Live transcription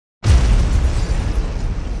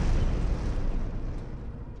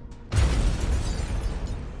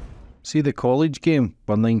See the college game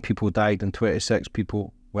where 9 people died and 26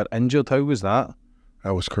 people were injured. How was that?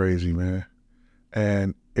 That was crazy, man.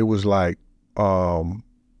 And it was like,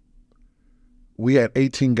 we had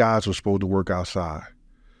 18 guys who were supposed to work outside.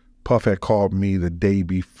 Puff had called me the day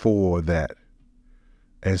before that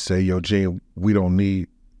and said, yo, Gene, we don't need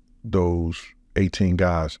those 18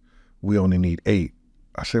 guys. We only need 8.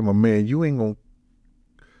 I said, my man,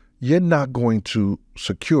 you're not going to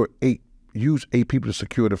use 8 people to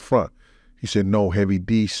secure the front. He said, no, Heavy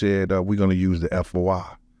D said, we're going to use the FOI.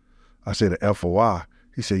 I said, the FOI?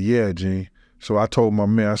 He said, yeah, Gene. So I told my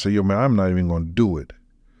man, I said, yo, man, I'm not even going to do it.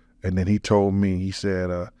 And then he told me, he said,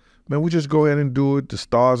 man, we just go ahead and do it. The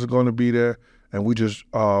stars are going to be there. And we just,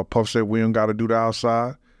 Puff said, we don't got to do the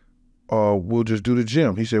outside. We'll just do the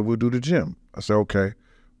gym. He said, we'll do the gym. I said, okay.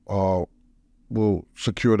 We'll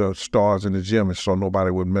secure the stars in the gym and so nobody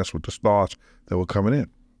would mess with the stars that were coming in.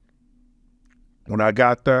 When I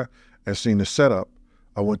got there and seen the setup,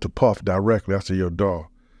 I went to Puff directly. I said, yo, dog,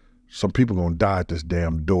 some people going to die at this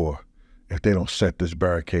damn door if they don't set this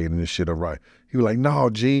barricade and this shit up right. He was like, no,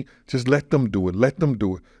 Gene, just let them do it. Let them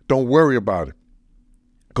do it. Don't worry about it.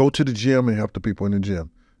 Go to the gym and help the people in the gym.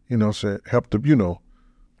 You know what I'm saying? Help the,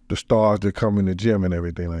 the stars that come in the gym and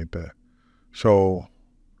everything like that. So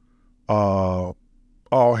all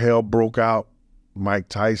hell broke out. Mike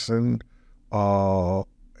Tyson, what's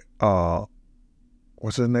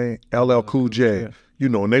his name? LL Cool J.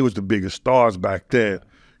 And they was the biggest stars back then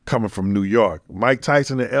coming from New York. Mike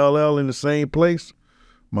Tyson and LL in the same place?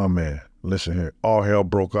 My man, listen here. All hell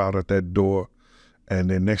broke out at that door. And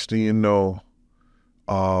then next thing you know,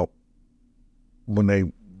 when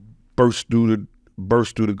they burst through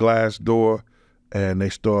the glass door and they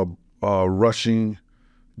start rushing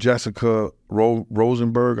Jessica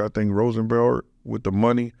Rosenberg, I think Rosenberg, with the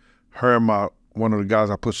money. Her and one of the guys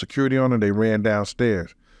I put security on her, they ran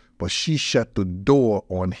downstairs. But she shut the door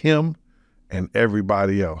on him and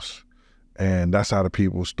everybody else. And that's how the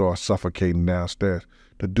people start suffocating downstairs.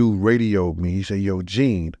 The dude radioed me. He said, yo,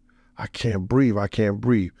 Gene, I can't breathe. I can't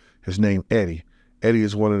breathe. His name Eddie. Eddie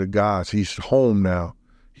is one of the guys. He's home now.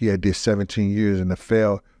 He had did 17 years in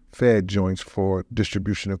the Fed joints for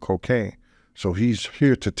distribution of cocaine. So he's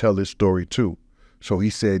here to tell his story too. So he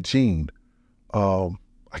said, Gene, I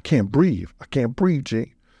can't breathe. I can't breathe,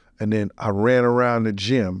 Gene. And then I ran around the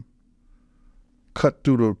gym,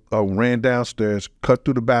 ran downstairs, cut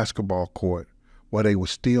through the basketball court while they were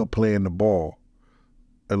still playing the ball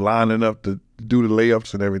and lining up to do the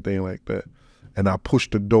layups and everything like that. And I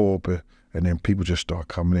pushed the door open and then people just start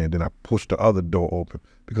coming in. Then I pushed the other door open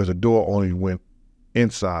because the door only went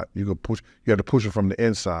inside. You had to push it from the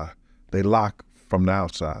inside. They lock from the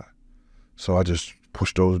outside. So I just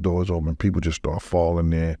pushed those doors open. People just start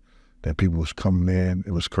falling in. Then people was coming in.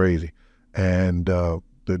 It was crazy. And the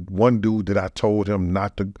one dude that I told him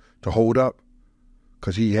not to hold up,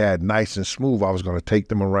 because he had Nice and Smooth, I was going to take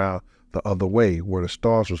them around the other way where the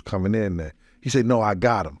stars was coming in there. He said, no, I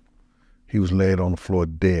got him. He was laid on the floor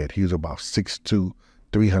dead. He was about 6'2",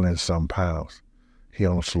 300 and some pounds. He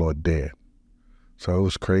on the floor dead. So it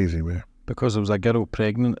was crazy, man. Because there was a girl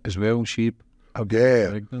pregnant as well. She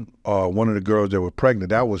pregnant. One of the girls that were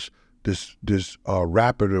pregnant, that was this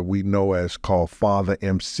rapper that we know as called Father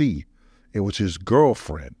MC. It was his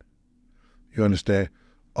girlfriend. You understand?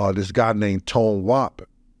 This guy named Tone Wop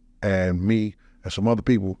and me and some other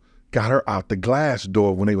people got her out the glass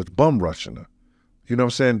door when they was bum rushing her. You know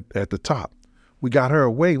what I'm saying? At the top. We got her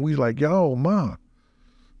away. We was like, yo, Ma,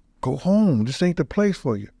 go home. This ain't the place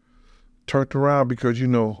for you. Turned around because,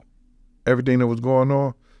 everything that was going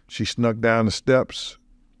on, she snuck down the steps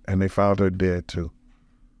and they found her dead too.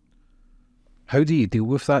 How do you deal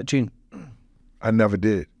with that, Gene? I never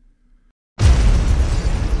did.